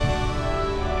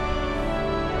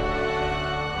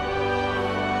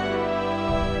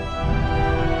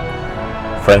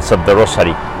friends of the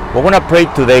Rosary. We're going to pray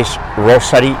today's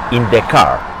Rosary in the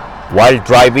car while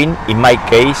driving, in my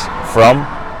case, from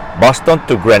Boston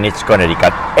to Greenwich,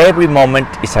 Connecticut. Every moment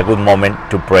is a good moment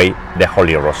to pray the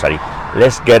Holy Rosary.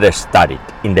 Let's get started.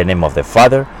 In the name of the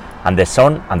Father, and the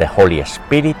Son, and the Holy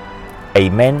Spirit.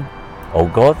 Amen. O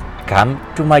God, come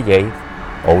to my aid.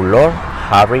 O Lord,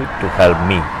 hurry to help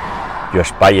me. You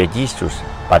spare Jesus,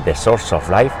 but the source of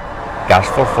life,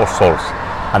 cast forth for souls,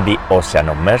 and the ocean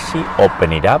of mercy,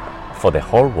 open it up for the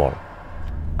whole world.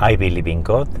 I believe in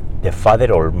God, the Father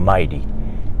Almighty,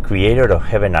 creator of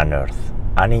heaven and earth,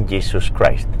 and in Jesus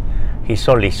Christ, his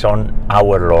only Son,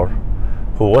 our Lord,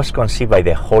 who was conceived by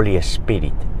the Holy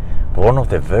Spirit, born of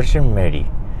the Virgin Mary,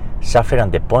 suffered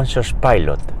under Pontius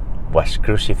Pilate, was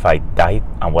crucified, died,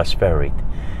 and was buried.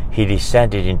 He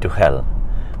descended into hell.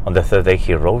 On the third day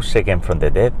he rose again from the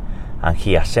dead, and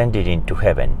he ascended into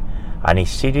heaven, and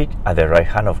is seated at the right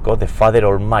hand of God the Father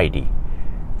Almighty.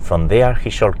 From there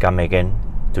he shall come again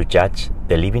to judge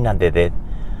the living and the dead.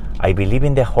 I believe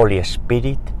in the Holy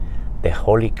Spirit, the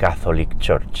Holy Catholic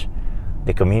Church,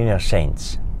 the communion of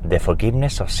saints, the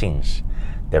forgiveness of sins,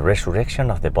 the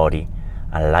resurrection of the body,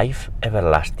 and life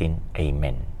everlasting.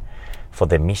 Amen. For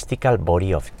the mystical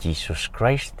body of Jesus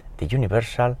Christ, the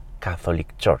universal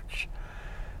Catholic Church,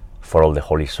 for all the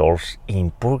holy souls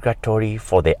in purgatory,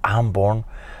 for the unborn,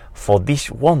 for this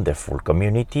wonderful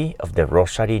community of the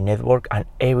Rosary Network and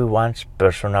everyone's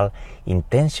personal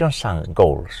intentions and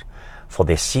goals, for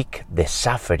the sick, the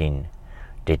suffering,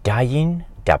 the dying,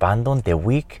 the abandoned, the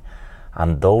weak,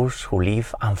 and those who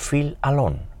live and feel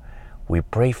alone. We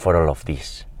pray for all of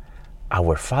this.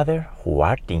 Our Father, who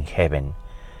art in heaven,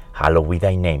 hallowed be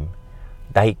thy name.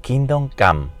 Thy kingdom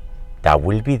come, thy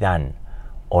will be done,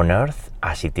 on earth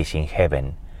as it is in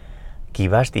heaven.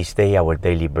 Give us this day our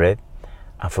daily bread,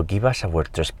 and forgive us our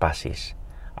trespasses,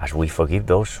 as we forgive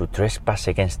those who trespass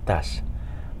against us.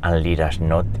 And lead us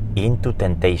not into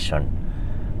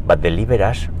temptation, but deliver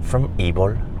us from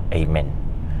evil. Amen.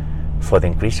 For the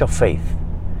increase of faith,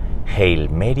 Hail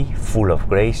Mary, full of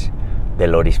grace, the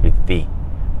Lord is with thee.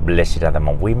 Blessed art thou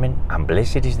among women, and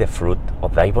blessed is the fruit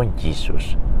of thy womb,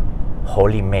 Jesus.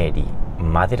 Holy Mary,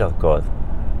 Mother of God,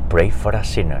 pray for us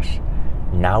sinners,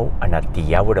 now and at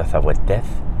the hour of our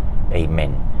death.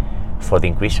 Amen. For the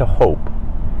increase of hope,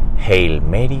 Hail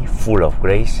Mary, full of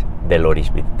grace, the Lord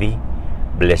is with thee.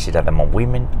 Blessed art thou among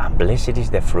women, and blessed is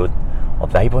the fruit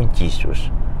of thy womb, Jesus.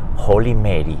 Holy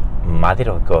Mary, Mother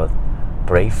of God,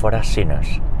 pray for us sinners,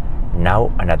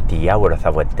 now and at the hour of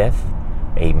our death.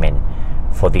 Amen.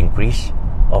 For the increase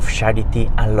of charity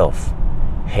and love,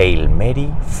 Hail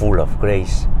Mary, full of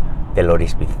grace, the Lord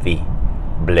is with thee.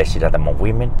 Blessed art thou among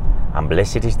women, and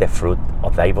blessed is the fruit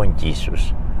of thy womb,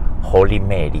 Jesus. Holy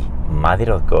Mary,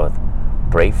 Mother of God,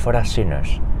 pray for us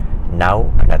sinners,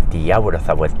 now and at the hour of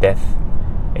our death.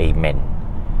 Amen.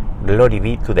 Glory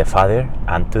be to the Father,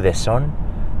 and to the Son,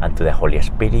 and to the Holy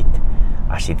Spirit,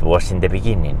 as it was in the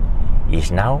beginning,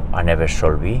 is now, and ever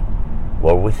shall be,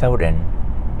 world without end.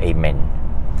 Amen.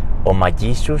 O my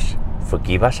Jesus,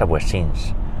 forgive us our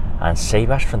sins, and save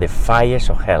us from the fires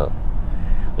of hell.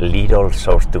 Lead all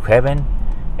souls to heaven,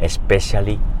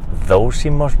 especially those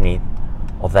in most need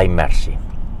of thy mercy.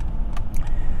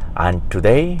 And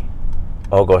today,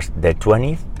 August the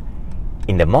 20th,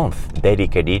 in the month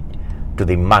dedicated to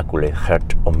the Immaculate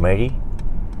Heart of Mary,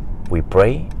 we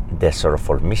pray the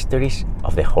sorrowful mysteries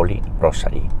of the Holy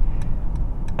Rosary.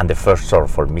 And the first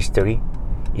sorrowful mystery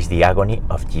is the agony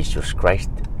of Jesus Christ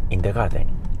in the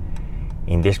garden.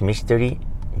 In this mystery,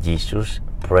 Jesus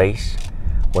prays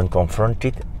when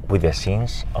confronted with the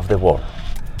sins of the world.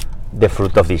 The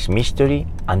fruit of this mystery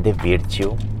and the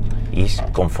virtue is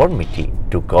conformity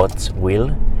to God's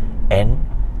will and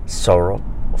sorrow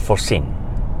for sin.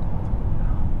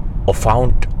 O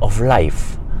fount of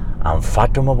life,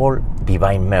 unfathomable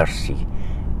divine mercy,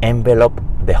 envelop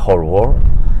the whole world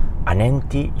and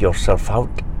empty yourself out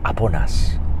upon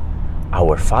us.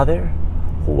 Our Father,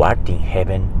 who art in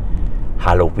heaven,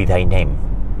 hallowed be thy name.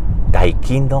 Thy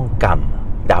kingdom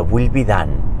come, thy will be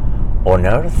done, on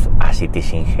earth as it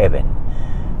is in heaven.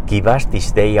 Give us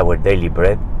this day our daily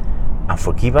bread, and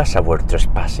forgive us our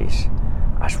trespasses,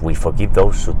 as we forgive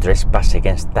those who trespass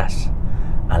against us.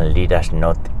 And lead us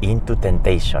not into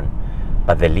temptation,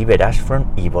 but deliver us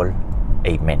from evil.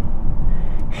 Amen.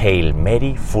 Hail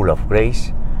Mary, full of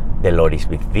grace, the Lord is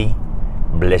with thee.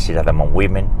 Blessed art thou among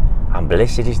women, and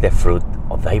blessed is the fruit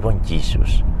of thy womb,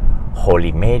 Jesus.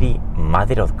 Holy Mary,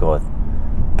 Mother of God,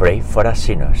 pray for us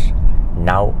sinners,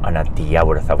 now and at the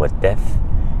hour of our death.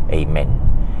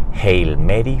 Amen. Hail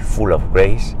Mary, full of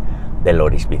grace, the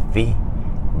Lord is with thee.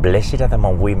 Blessed art thou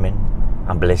among women,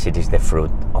 and blessed is the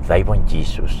fruit of thy womb,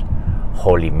 Jesus.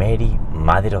 Holy Mary,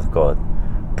 Mother of God,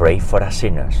 pray for us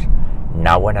sinners,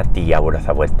 now and at the hour of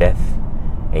our death.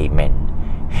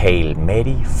 Amen. Hail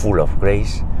Mary, full of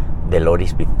grace, the Lord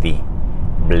is with thee.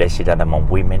 Blessed art thou among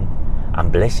women,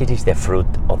 and blessed is the fruit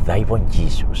of thy womb,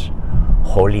 Jesus.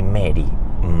 Holy Mary,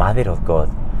 Mother of God,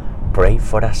 pray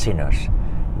for us sinners,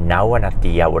 now and at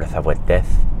the hour of our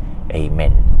death.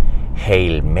 Amen.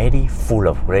 Hail Mary, full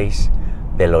of grace,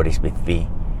 the Lord is with thee.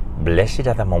 Blessed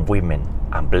art thou among women,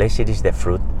 and blessed is the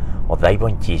fruit of thy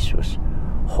womb, Jesus.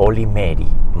 Holy Mary,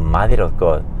 Mother of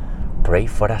God, pray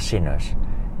for us sinners,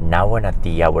 now and at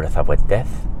the hour of our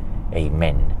death.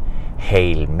 Amen.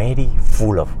 Hail Mary,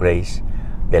 full of grace,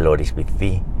 the Lord is with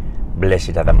thee.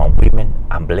 Blessed art thou among women,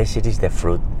 and blessed is the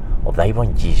fruit of thy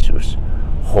womb, Jesus.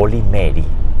 Holy Mary,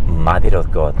 Mother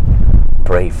of God,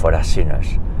 pray for us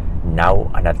sinners,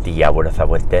 now and at the hour of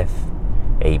our death.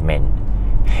 Amen.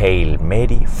 Hail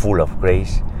Mary, full of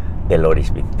grace, the Lord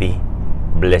is with thee.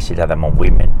 Blessed art thou among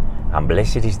women, and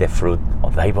blessed is the fruit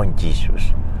of thy womb,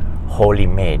 Jesus. Holy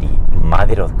Mary,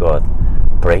 Mother of God,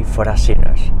 pray for us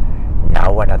sinners,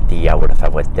 now and at the hour of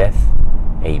our death.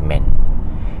 Amen.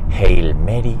 Hail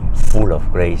Mary, full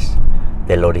of grace,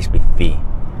 the Lord is with thee.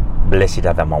 Blessed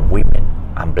art thou among women,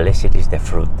 and blessed is the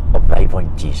fruit of thy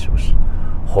womb, Jesus.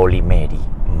 Holy Mary,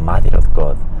 Mother of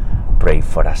God, pray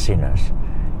for us sinners,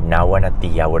 now and at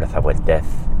the hour of our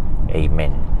death.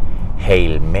 Amen.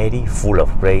 Hail Mary, full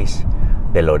of grace,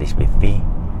 the Lord is with thee.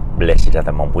 Blessed art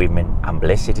thou among women, and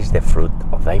blessed is the fruit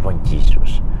of thy womb,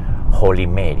 Jesus. Holy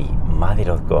Mary,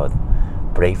 Mother of God,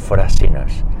 pray for us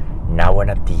sinners, now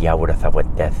and at the hour of our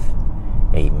death.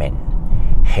 Amen.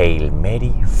 Hail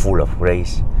Mary, full of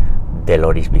grace, the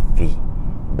Lord is with thee.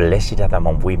 Blessed art thou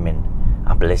among women,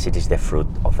 and blessed is the fruit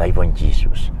of thy womb,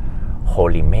 Jesus.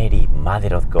 Holy Mary,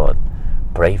 Mother of God,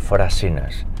 pray for us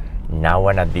sinners, now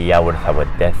and at the hour of our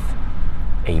death.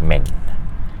 Amen.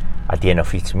 At the end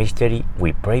of each mystery,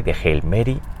 we pray the Hail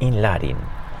Mary in Latin.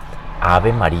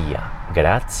 Ave Maria,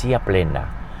 gratia plena,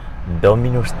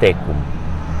 Dominus tecum,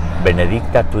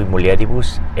 benedicta tui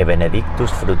mulieribus, et benedictus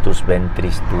fructus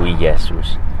ventris tui,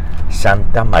 Iesus.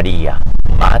 Santa Maria,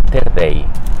 Mater Dei,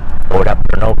 ora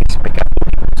pro nobis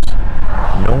peccatoribus,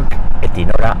 nunc et in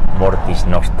hora mortis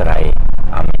nostrae.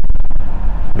 Amen.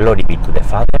 Glory be to the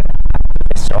Father, to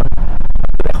the Son,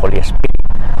 and to the Holy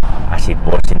Spirit, as it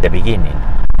was in the beginning,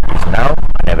 is now,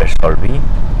 and ever shall be,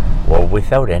 world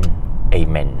without end.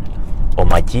 Amen. O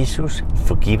my Jesus,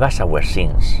 forgive us our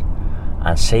sins,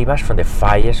 and save us from the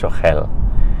fires of hell.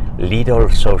 Lead all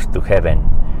souls to heaven,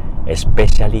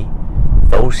 especially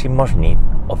those in most need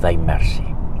of thy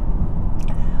mercy.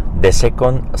 The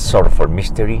second sorrowful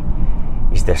mystery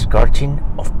is the scourging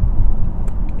of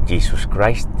Jesus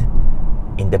Christ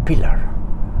in the pillar.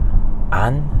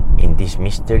 And in this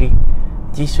mystery,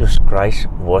 Jesus Christ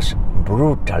was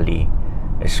brutally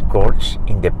scourged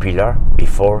in the pillar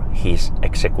before his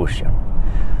execution.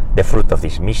 The fruit of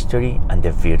this mystery and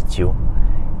the virtue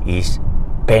is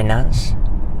penance,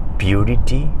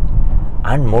 purity,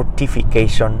 and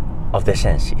mortification of the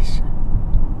senses.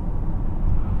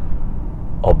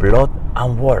 Of blood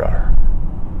and water,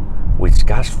 which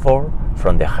gush forth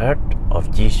from the heart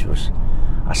of Jesus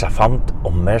as a fount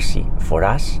of mercy for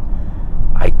us,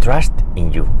 I trust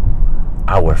in you.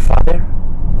 Our Father,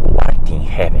 who art in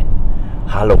heaven,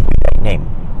 hallowed be thy name.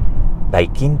 Thy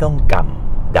kingdom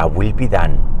come, thy will be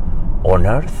done, on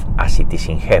earth as it is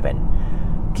in heaven.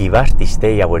 Give us this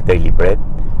day our daily bread,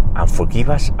 and forgive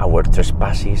us our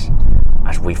trespasses,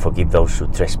 as we forgive those who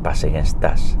trespass against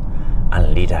us.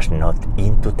 And lead us not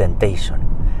into temptation,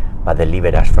 but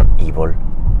deliver us from evil.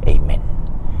 Amen.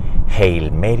 Hail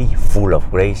Mary, full of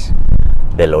grace,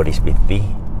 the Lord is with thee.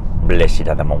 Blessed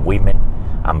art thou among women,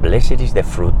 and blessed is the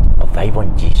fruit of thy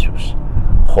womb, Jesus.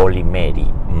 Holy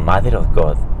Mary, Mother of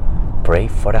God, pray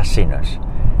for us sinners,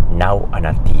 now and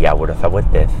at the hour of our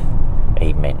death.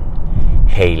 Amen.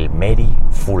 Hail Mary,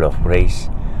 full of grace,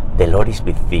 the Lord is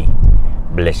with thee.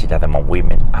 Blessed art thou among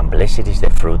women, and blessed is the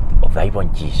fruit of thy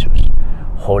womb, Jesus.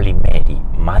 Holy Mary,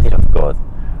 Mother of God,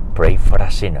 pray for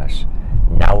us sinners,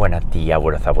 now and at the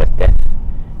hour of our death.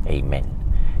 Amen.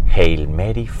 Hail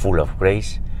Mary, full of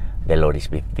grace, the Lord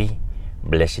is with thee.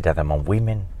 Blessed art thou among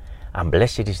women, and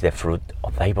blessed is the fruit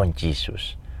of thy womb,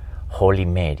 Jesus. Holy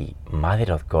Mary,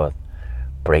 Mother of God,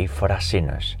 pray for us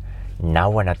sinners,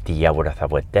 now and at the hour of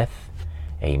our death.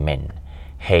 Amen.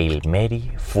 Hail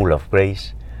Mary, full of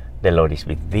grace, the Lord is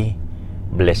with thee.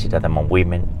 Blessed art thou among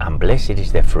women, and blessed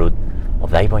is the fruit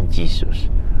of thy womb, Jesus.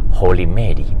 Holy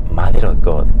Mary, Mother of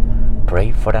God,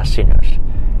 pray for us sinners,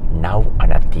 now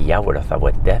and at the hour of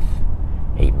our death.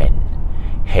 Amen.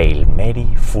 Hail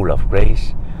Mary, full of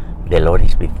grace, the Lord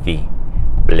is with thee.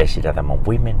 Blessed art thou among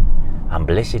women, and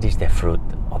blessed is the fruit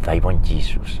of thy womb,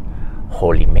 Jesus.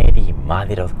 Holy Mary,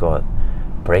 Mother of God,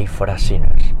 pray for us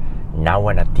sinners, now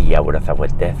and at the hour of our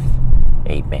death.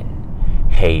 Amen.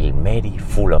 Hail Mary,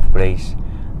 full of grace,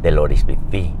 the Lord is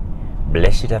with thee.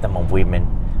 Blessed art thou among women,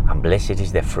 and blessed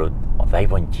is the fruit of thy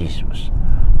womb, Jesus.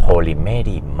 Holy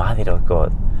Mary, Mother of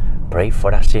God, pray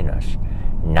for us sinners,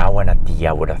 now and at the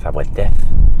hour of our death.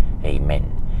 Amen.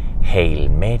 Hail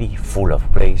Mary, full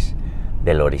of grace,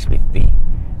 the Lord is with thee.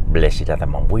 Blessed art thou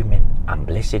among women, and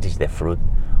blessed is the fruit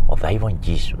of thy womb,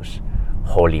 Jesus.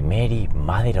 Holy Mary,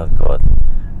 Mother of God,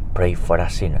 pray for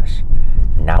us sinners,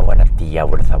 now and at the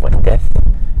hour of our death.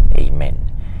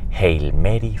 Amen. Hail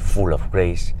Mary, full of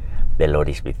grace, the Lord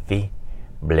is with thee.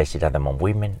 Blessed art thou among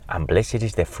women, and blessed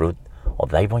is the fruit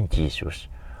of thy womb, Jesus.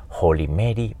 Holy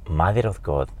Mary, Mother of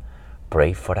God,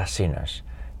 pray for us sinners,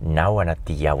 now and at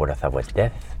the hour of our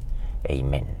death.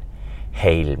 Amen.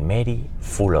 Hail Mary,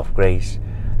 full of grace,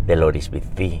 the Lord is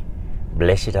with thee.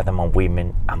 Blessed art thou among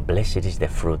women, and blessed is the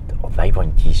fruit of thy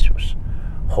womb, Jesus.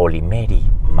 Holy Mary,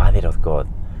 Mother of God,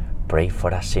 pray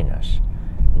for us sinners,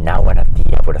 now and at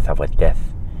the hour of our death.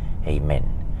 Amen.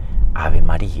 Ave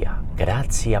Maria,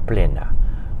 gratia plena,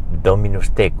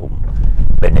 Dominus tecum,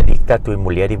 benedicta tui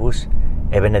mulieribus,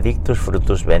 e benedictus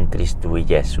fructus ventris tui,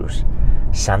 Iesus.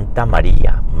 Santa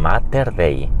Maria, Mater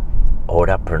Dei,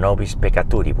 ora pro nobis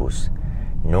peccatoribus,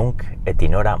 nunc et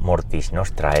in hora mortis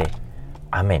nostrae.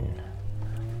 Amen.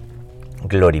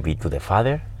 Glory be to the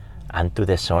Father, and to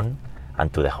the Son,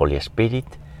 and to the Holy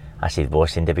Spirit, as it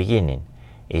was in the beginning,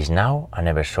 is now, and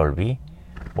ever shall be,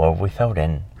 world without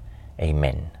end.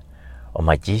 Amen. O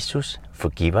my Jesus,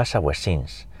 forgive us our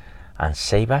sins, and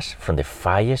save us from the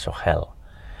fires of hell.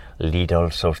 Lead all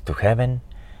souls to heaven,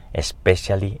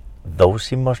 especially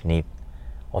those in most need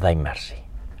of thy mercy.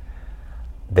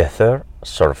 The third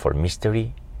sorrowful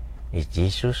mystery is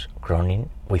Jesus crowning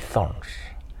with thorns.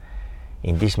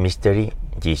 In this mystery,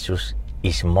 Jesus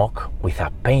is mocked with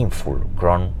a painful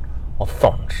crown of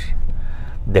thorns.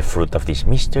 The fruit of this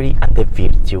mystery and the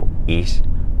virtue is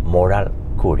moral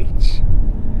courage.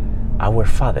 Our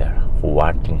Father, who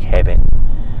art in heaven,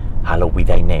 hallowed be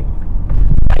thy name.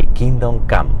 Thy kingdom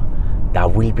come, thy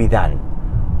will be done,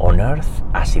 on earth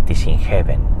as it is in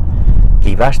heaven.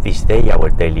 Give us this day our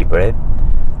daily bread,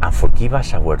 and forgive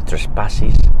us our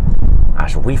trespasses,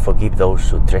 as we forgive those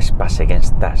who trespass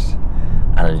against us.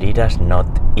 And lead us not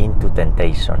into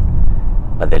temptation,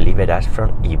 but deliver us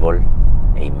from evil.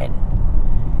 Amen.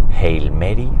 Hail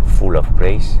Mary, full of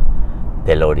grace,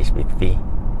 the Lord is with thee.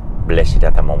 Blessed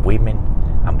art thou among women,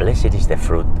 and blessed is the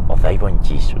fruit of thy womb,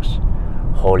 Jesus.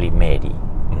 Holy Mary,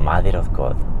 Mother of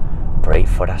God, pray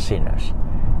for us sinners,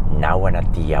 now and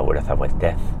at the hour of our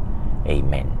death.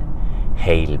 Amen.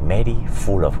 Hail Mary,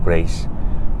 full of grace,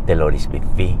 the Lord is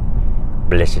with thee.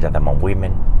 Blessed art thou among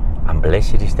women, and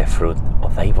blessed is the fruit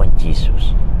of thy womb,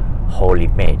 Jesus. Holy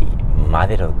Mary,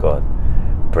 Mother of God,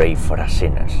 pray for us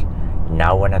sinners,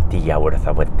 now and at the hour of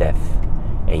our death.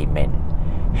 Amen.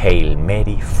 Hail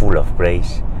Mary, full of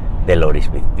grace, the Lord is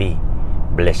with thee.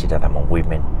 Blessed art thou among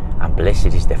women, and blessed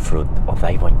is the fruit of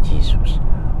thy womb, Jesus.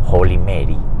 Holy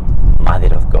Mary,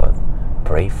 Mother of God,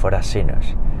 pray for us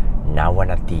sinners, now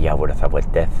and at the hour of our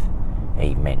death.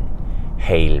 Amen.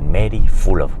 Hail Mary,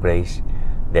 full of grace,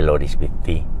 the Lord is with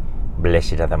thee.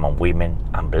 Blessed art thou among women,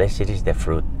 and blessed is the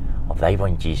fruit of thy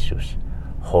womb, Jesus.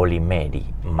 Holy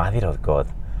Mary, Mother of God,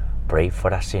 pray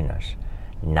for us sinners,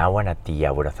 now and at the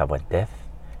hour of our death.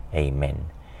 Amen.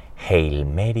 Hail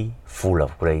Mary, full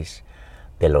of grace,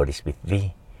 the Lord is with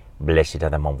thee. Blessed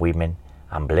art thou among women,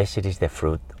 and blessed is the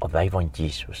fruit of thy womb,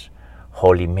 Jesus.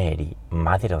 Holy Mary,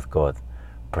 Mother of God,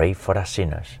 pray for us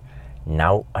sinners,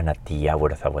 now and at the hour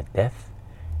of our death.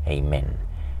 Amen.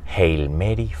 Hail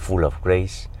Mary, full of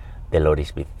grace, the Lord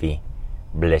is with thee.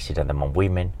 Blessed art thou among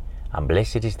women, and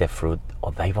blessed is the fruit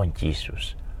of thy womb,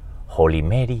 Jesus. Holy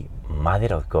Mary,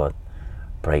 Mother of God,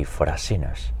 pray for us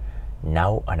sinners,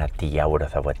 now and at the hour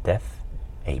of our death.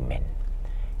 Amen.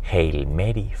 Hail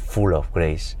Mary, full of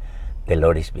grace, the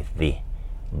Lord is with thee.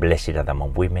 Blessed art thou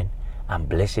among women, and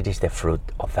blessed is the fruit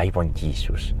of thy womb,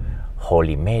 Jesus.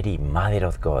 Holy Mary, Mother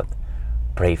of God,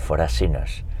 pray for us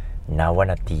sinners, now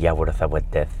and at the hour of our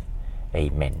death.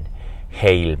 Amen.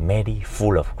 Hail Mary,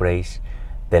 full of grace,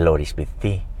 the Lord is with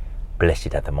thee.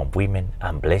 Blessed art thou among women,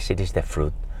 and blessed is the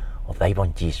fruit of thy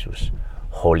womb, Jesus.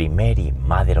 Holy Mary,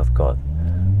 Mother of God,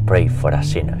 pray for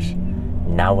us sinners,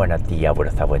 now and at the hour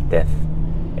of our death.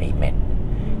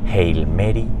 Amen. Hail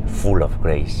Mary, full of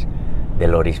grace, the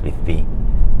Lord is with thee.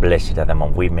 Blessed art thou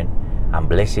among women, and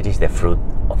blessed is the fruit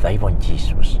of thy womb,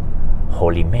 Jesus.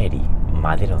 Holy Mary,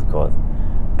 Mother of God,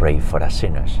 pray for us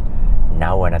sinners,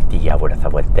 now and at the hour of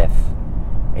our death.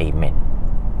 Amen.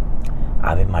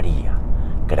 Ave Maria,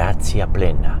 gratia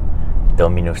plena,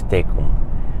 Dominus tecum,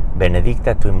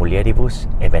 benedicta tui mulieribus,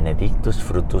 et benedictus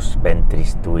fructus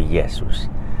ventris tui, Iesus.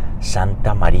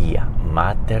 Santa Maria,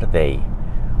 Mater Dei,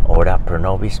 ora pro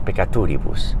nobis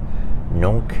peccatoribus,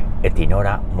 nunc et in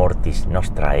hora mortis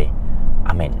nostrae.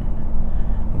 Amen.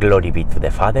 Glory be to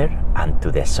the Father, and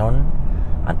to the Son,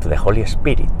 and to the Holy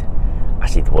Spirit,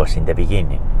 as it was in the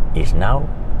beginning, is now,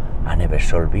 and ever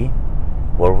shall be,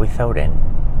 world without end.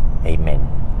 Amen.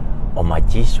 O my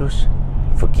Jesus,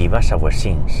 forgive us our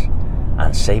sins,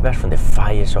 and save us from the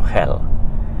fires of hell.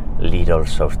 Lead all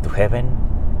souls to heaven,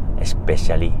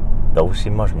 especially those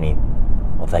in most need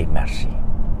of thy mercy.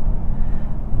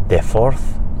 The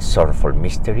fourth sorrowful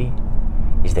mystery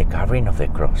is the carrying of the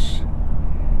cross.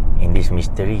 In this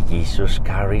mystery, Jesus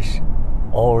carries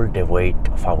all the weight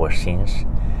of our sins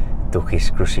to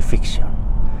his crucifixion.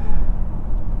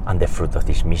 And the fruit of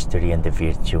this mystery and the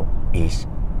virtue is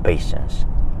patience.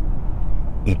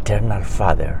 Eternal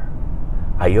Father,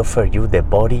 I offer you the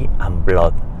body and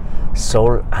blood,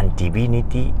 soul and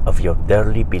divinity of your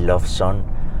dearly beloved Son,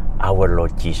 our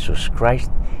Lord Jesus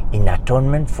Christ, in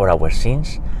atonement for our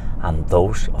sins and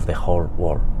those of the whole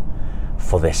world.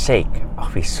 For the sake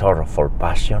of his sorrowful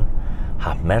passion,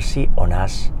 have mercy on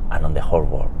us and on the whole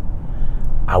world.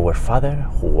 Our Father,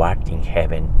 who art in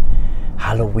heaven,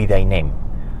 hallowed be thy name.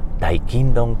 Thy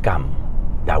kingdom come,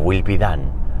 thy will be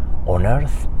done, on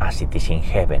earth as it is in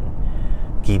heaven.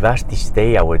 Give us this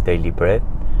day our daily bread,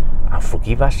 and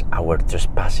forgive us our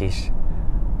trespasses,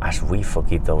 as we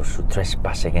forgive those who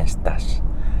trespass against us.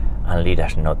 And lead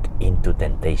us not into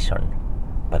temptation,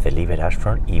 but deliver us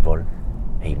from evil.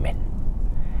 Amen.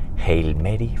 Hail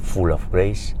Mary, full of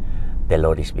grace, the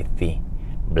Lord is with thee.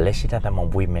 Blessed art thou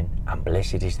among women, and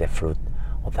blessed is the fruit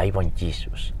of thy womb,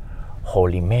 Jesus.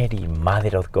 Holy Mary,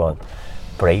 Mother of God,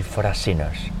 pray for us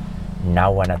sinners,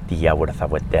 now and at the hour of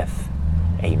our death.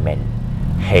 Amen.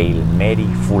 Hail Mary,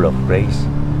 full of grace,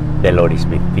 the Lord is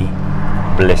with thee.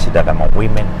 Blessed art thou among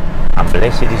women, and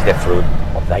blessed is the fruit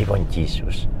of thy womb,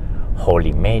 Jesus.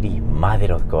 Holy Mary,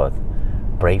 Mother of God,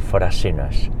 pray for us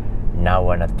sinners, now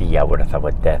and at the hour of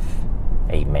our death.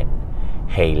 Amen.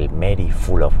 Hail Mary,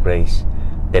 full of grace,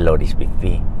 the Lord is with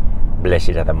thee.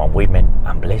 Blessed art thou among women,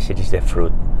 and blessed is the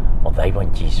fruit of thy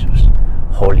womb, Jesus.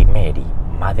 Holy Mary,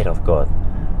 Mother of God,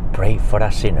 pray for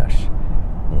us sinners,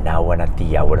 now and at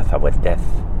the hour of our death.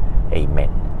 Amen.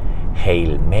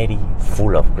 Hail Mary,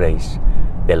 full of grace,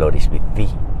 the Lord is with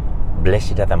thee.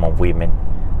 Blessed art thou among women,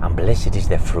 and blessed is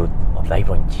the fruit of thy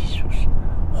womb, Jesus.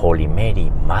 Holy Mary,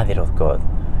 Mother of God,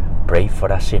 pray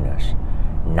for us sinners,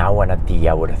 now and at the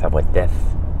hour of our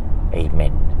death.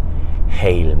 Amen.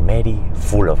 Hail Mary,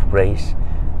 full of grace,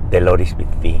 the Lord is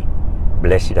with thee.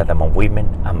 Blessed art thou among women,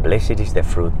 and blessed is the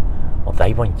fruit of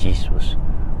thy womb, Jesus.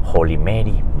 Holy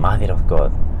Mary, Mother of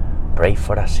God, pray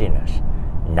for us sinners,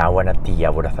 now and at the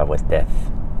hour of our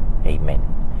death. Amen.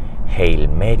 Hail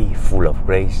Mary, full of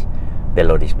grace, the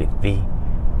Lord is with thee.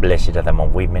 Blessed art thou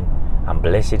among women, and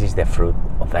blessed is the fruit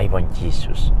of thy womb,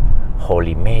 Jesus.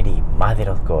 Holy Mary, Mother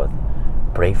of God,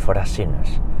 pray for us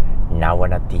sinners, now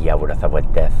and at the hour of our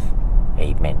death.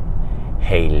 Amen.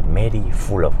 Hail Mary,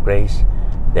 full of grace,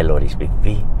 the Lord is with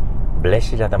thee.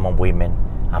 Blessed art thou among women,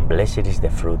 and blessed is the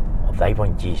fruit of thy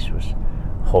womb, Jesus.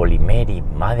 Holy Mary,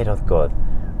 Mother of God,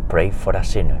 pray for us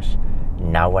sinners,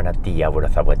 now and at the hour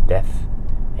of our death.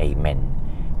 Amen.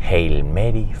 Hail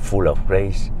Mary, full of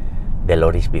grace, the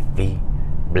Lord is with thee.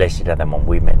 Blessed art thou among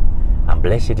women, and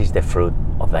blessed is the fruit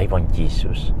of thy womb,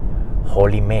 Jesus.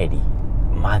 Holy Mary,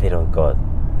 Mother of God,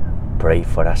 pray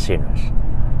for us sinners,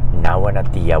 now and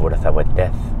at the hour of our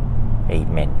death.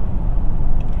 Amen.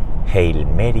 Hail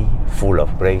Mary, full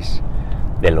of grace,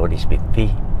 the Lord is with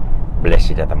thee.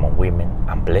 Blessed art thou among women,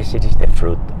 and blessed is the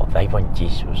fruit of thy womb,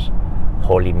 Jesus.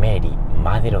 Holy Mary,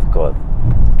 Mother of God,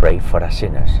 pray for us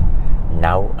sinners,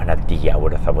 now and at the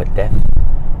hour of our death.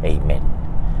 Amen.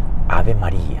 Ave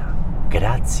Maria,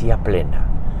 gratia plena,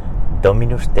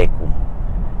 Dominus tecum,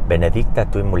 benedicta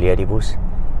tui mulieribus,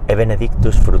 et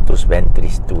benedictus fructus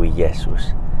ventris tui,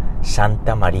 Iesus.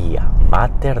 Santa Maria,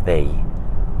 Mater Dei,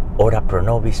 ora pro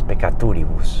nobis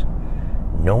peccatoribus,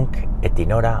 nunc et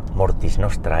in hora mortis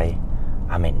nostrae.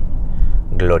 Amen.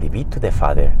 Glory be to the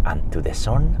Father, and to the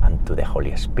Son, and to the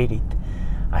Holy Spirit,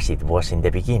 as it was in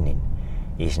the beginning,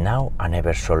 is now, and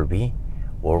ever shall be,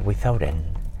 world without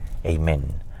end.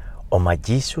 Amen. O my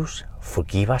Jesus,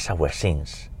 forgive us our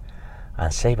sins,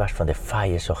 and save us from the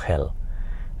fires of hell.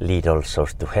 Lead all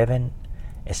souls to heaven,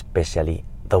 especially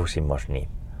those in most need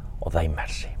of thy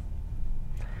mercy.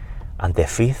 And the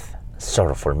fifth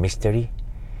sorrowful mystery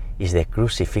is the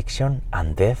crucifixion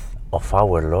and death of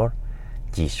our Lord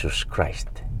Jesus Christ.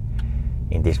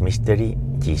 In this mystery,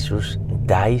 Jesus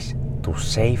dies to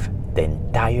save the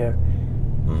entire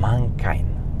mankind.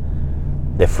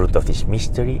 The fruit of this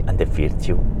mystery and the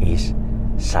virtue is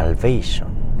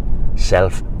salvation,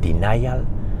 self-denial,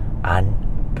 and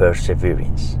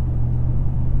perseverance.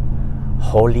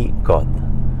 Holy God,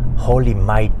 Holy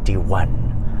Mighty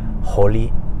One,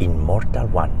 Holy Immortal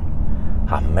One,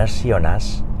 have mercy on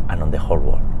us and on the whole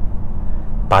world.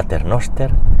 Pater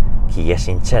noster, qui es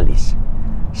in celis,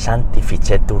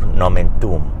 sanctificetur nomen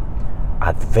tuum,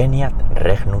 adveniat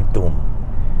regnum tuum,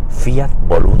 fiat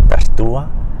voluntas tua,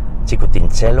 sicut in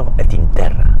cielo et in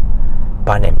terra.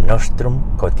 Panem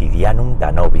nostrum quotidianum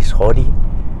da nobis hodie,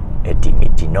 et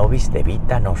dimitti nobis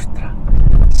debita nostra,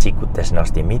 sicut es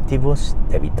nos dimittibus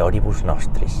debitoribus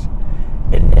nostris,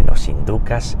 et ne nos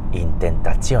inducas in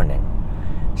tentationem,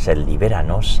 sed libera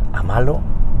nos a malo.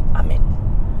 Amen.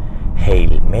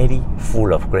 Hail Mary,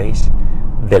 full of grace,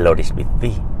 the Lord is with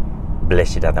thee.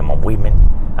 Blessed art thou among women,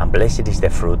 and blessed is the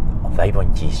fruit of thy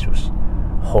womb, Jesus.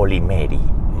 Holy Mary,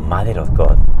 Mother of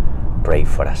God, pray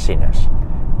for us sinners,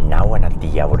 now and at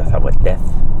the hour of our death.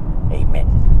 Amen.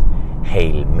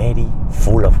 Hail Mary,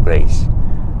 full of grace,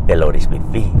 the Lord is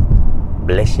with thee.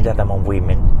 Blessed art thou among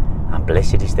women, and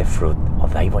blessed is the fruit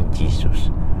of thy womb, Jesus.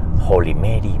 Holy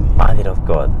Mary, Mother of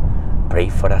God, pray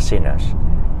for us sinners,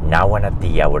 now and at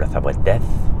the hour of our death.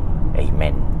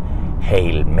 Amen.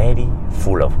 Hail Mary,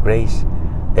 full of grace,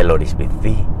 the Lord is with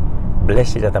thee.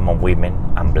 Blessed art thou among women,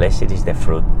 and blessed is the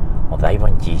fruit of thy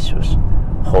womb, Jesus.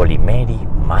 Holy Mary,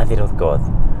 Mother of God,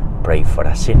 pray for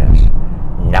us sinners,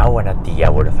 now and at the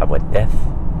hour of our death.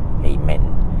 Amen.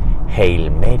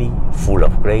 Hail Mary, full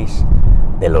of grace,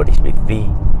 the Lord is with thee.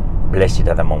 Blessed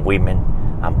art thou among women,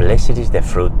 and blessed is the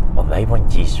fruit of thy womb,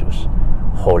 Jesus.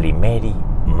 Holy Mary,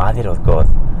 Mother of God,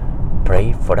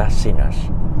 pray for us sinners,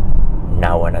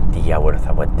 now and at the hour of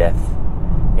our death.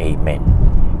 Amen.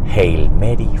 Hail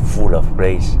Mary, full of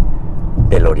grace,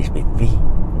 the Lord is with thee.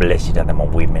 Blessed art thou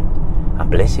among women, and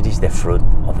blessed is the fruit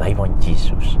of thy womb,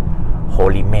 Jesus.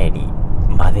 Holy Mary,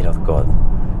 Mother of God,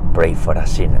 pray for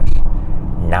us sinners,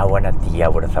 now and at the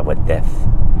hour of our death.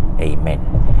 Amen.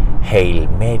 Hail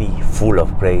Mary, full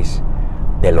of grace,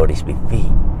 the Lord is with thee.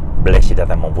 Blessed art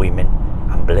thou among women,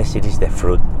 and blessed is the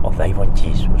fruit of thy womb,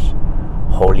 Jesus.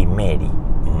 Holy Mary,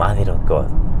 Mother of God,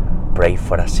 pray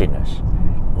for us sinners,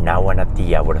 now and at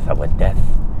the hour of our death.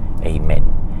 Amen.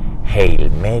 Hail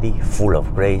Mary, full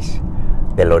of grace,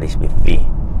 the Lord is with thee.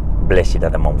 Blessed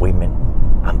art thou among women,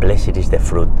 and blessed is the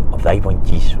fruit of thy womb,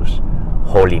 Jesus.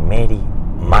 Holy Mary,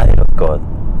 Mother of God,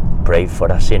 pray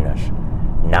for us sinners,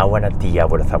 now and at the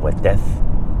hour of our death.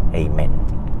 Amen.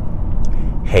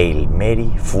 Hail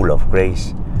Mary, full of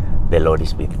grace, the Lord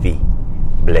is with thee.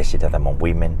 Blessed art thou among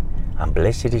women, and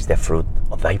blessed is the fruit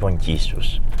of thy womb,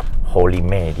 Jesus. Holy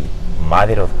Mary,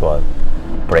 Mother of God,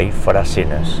 pray for us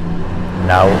sinners,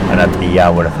 now and at the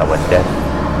hour of our death.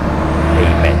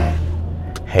 Amen.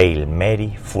 Hail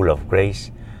Mary, full of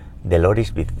grace, the Lord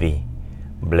is with thee.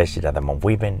 Blessed art thou among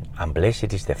women, and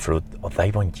blessed is the fruit of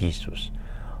thy womb, Jesus.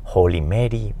 Holy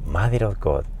Mary, Mother of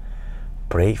God,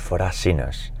 pray for us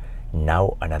sinners,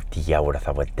 now and at the hour of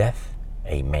our death.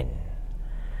 Amen.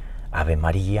 Ave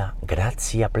Maria,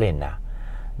 gratia plena,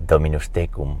 Dominus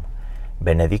tecum,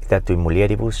 benedicta tui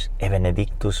mulieribus, et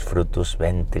benedictus fructus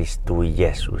ventris tui,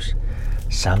 Iesus.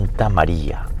 Santa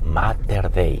Maria, Mater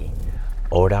Dei,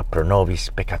 ora pro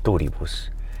nobis peccatoribus,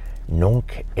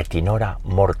 nunc et in hora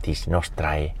mortis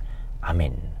nostrae.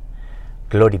 Amen.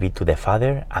 Glory be to the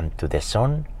Father, and to the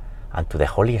Son, and to the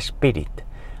Holy Spirit,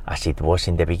 as it was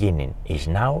in the beginning, is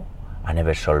now, and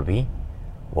ever shall be,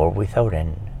 world without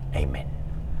end. Amen.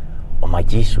 O my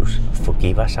Jesus,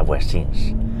 forgive us our sins,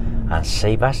 and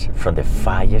save us from the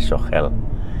fires of hell.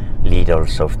 Lead all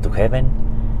souls to heaven,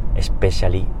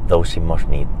 especially those in most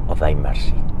need of thy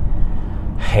mercy.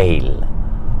 Hail,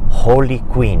 Holy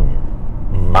Queen,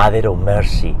 Mother of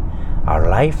Mercy, our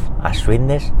life, our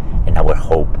sweetness, and our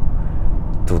hope.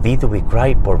 To thee do we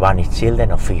cry, poor banished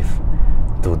children of Eve.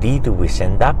 To thee do we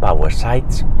send up our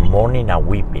sighs, mourning and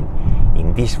weeping,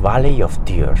 in this valley of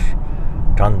tears.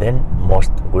 Turn then,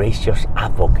 most gracious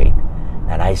Advocate,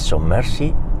 thine eyes show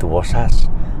mercy towards us,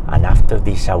 and after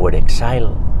this our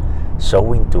exile,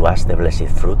 showing to us the blessed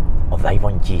fruit of thy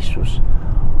womb, Jesus.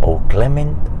 O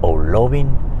clement, O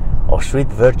loving, O sweet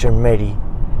Virgin Mary,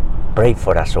 pray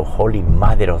for us, O Holy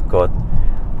Mother of God,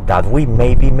 that we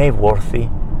may be made worthy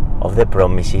of the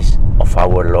promises of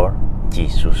our Lord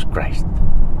Jesus Christ.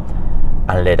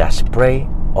 And let us pray,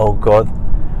 O God,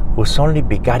 whose only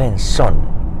begotten Son,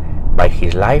 by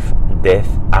his life, death,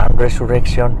 and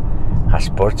resurrection, has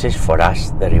purchased for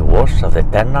us the rewards of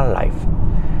eternal life,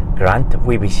 grant,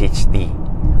 we beseech thee,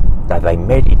 that by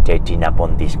meditating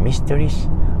upon these mysteries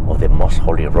of the Most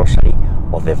Holy Rosary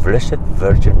of the Blessed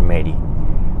Virgin Mary,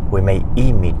 we may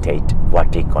imitate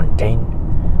what they contain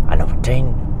and obtain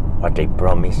what they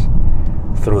promise,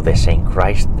 through the same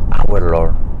Christ our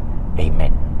Lord.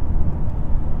 Amen.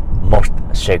 Most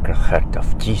Sacred Heart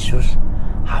of Jesus,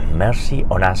 have mercy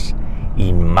on us.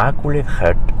 Immaculate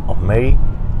Heart of Mary,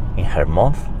 in her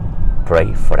month,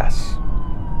 pray for us.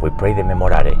 We pray the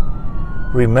Memorare.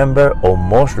 Remember, O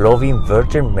most loving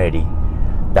Virgin Mary,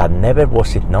 that never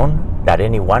was it known that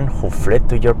anyone who fled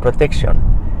to your protection,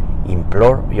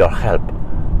 implored your help,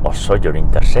 or sought your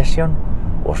intercession,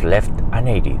 was left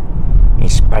unaided.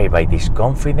 Inspired by this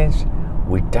confidence,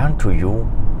 we turn to you,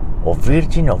 O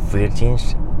Virgin of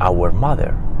Virgins, our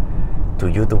Mother. To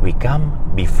you do we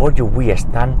come, before you we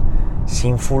stand,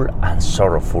 sinful and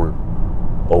sorrowful.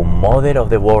 O Mother of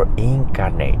the Word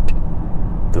incarnate,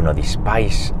 do not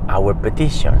despise our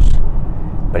petitions,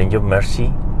 but in your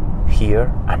mercy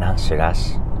hear and answer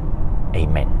us.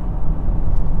 Amen.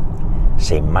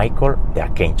 Saint Michael the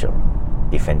Archangel,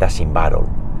 defend us in battle.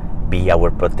 Be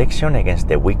our protection against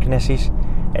the weaknesses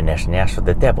and snares of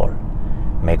the devil.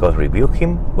 May God rebuke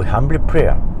him, we humbly pray.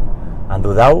 And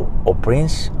do thou, O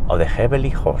Prince of the heavenly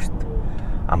host,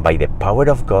 and by the power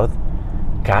of God,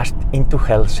 cast into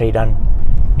hell Satan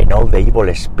and all the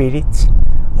evil spirits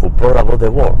who prowl about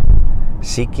the world,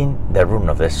 seeking the ruin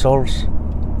of the souls.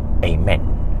 Amen.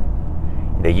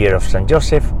 In the year of Saint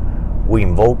Joseph, we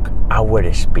invoke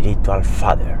our spiritual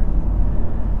Father.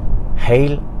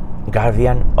 Hail,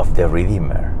 guardian of the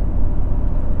Redeemer,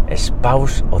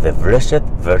 spouse of the Blessed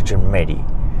Virgin Mary.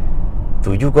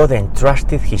 To you God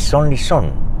entrusted his only Son.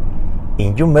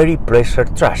 In you Mary placed her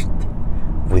trust.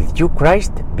 With you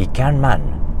Christ became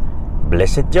man.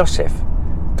 Blessed Joseph,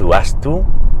 to us too,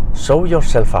 show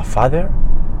yourself a Father,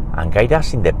 and guide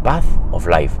us in the path of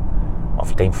life.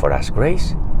 Obtain for us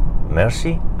grace,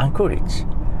 mercy, and courage,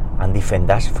 and defend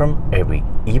us from every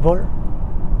evil.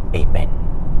 Amen.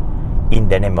 In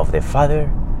the name of the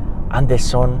Father, and the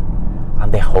Son,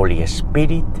 and the Holy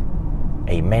Spirit.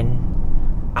 Amen.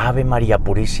 Ave María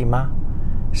Purísima,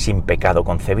 sin pecado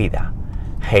concebida.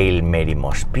 Hail Mary,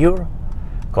 most pure,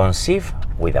 conceived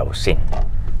without sin.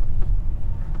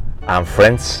 And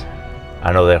friends,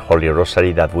 another Holy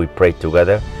Rosary that we pray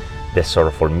together, the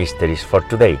Sorrowful Mysteries for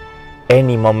today.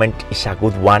 Any moment is a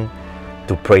good one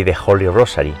to pray the Holy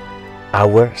Rosary,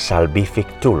 our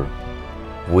salvific tool.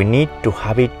 We need to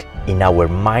have it in our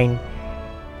mind,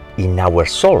 in our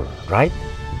soul, right?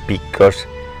 Because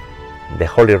the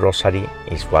Holy Rosary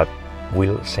is what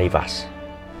will save us.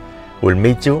 We'll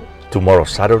meet you tomorrow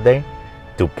Saturday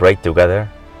to pray together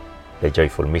the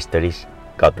joyful mysteries.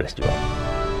 God bless you all.